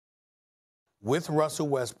with Russell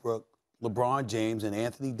Westbrook, LeBron James, and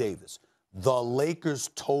Anthony Davis, the Lakers'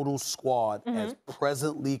 total squad as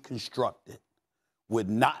presently constructed would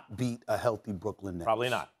not beat a healthy Brooklyn Nets. Probably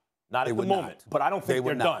not. Not at the moment. But I don't think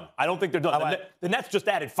they're done. I don't think they're done. The Nets just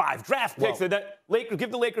added 5 draft picks. Give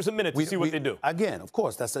the Lakers a minute to see what they do. Again, of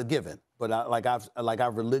course, that's a given. But like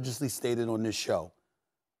I've religiously stated on this show,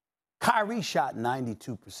 Kyrie shot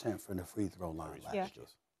 92% from the free throw line last year.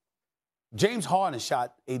 James Harden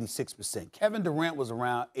shot 86%. Kevin Durant was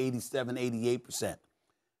around 87, 88%.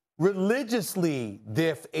 Religiously,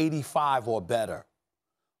 they're 85 or better.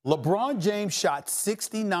 LeBron James shot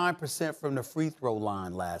 69% from the free throw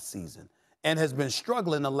line last season and has been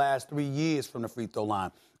struggling the last 3 years from the free throw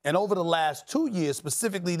line. And over the last 2 years,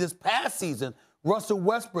 specifically this past season, Russell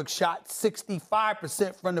Westbrook shot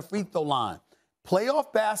 65% from the free throw line.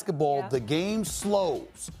 Playoff basketball, the game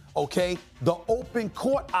slows, okay? The open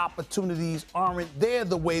court opportunities aren't there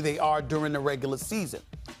the way they are during the regular season.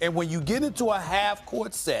 And when you get into a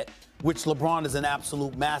half-court set, which LeBron is an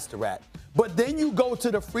absolute master at, but then you go to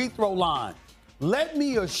the free throw line, let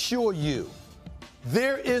me assure you,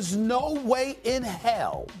 there is no way in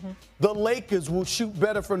hell the Lakers will shoot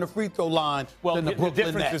better from the free throw line than the Brooklyn Nets. The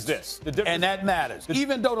difference is this. And that matters.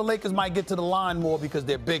 Even though the Lakers might get to the line more because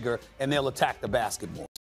they're bigger and they'll attack the basket more.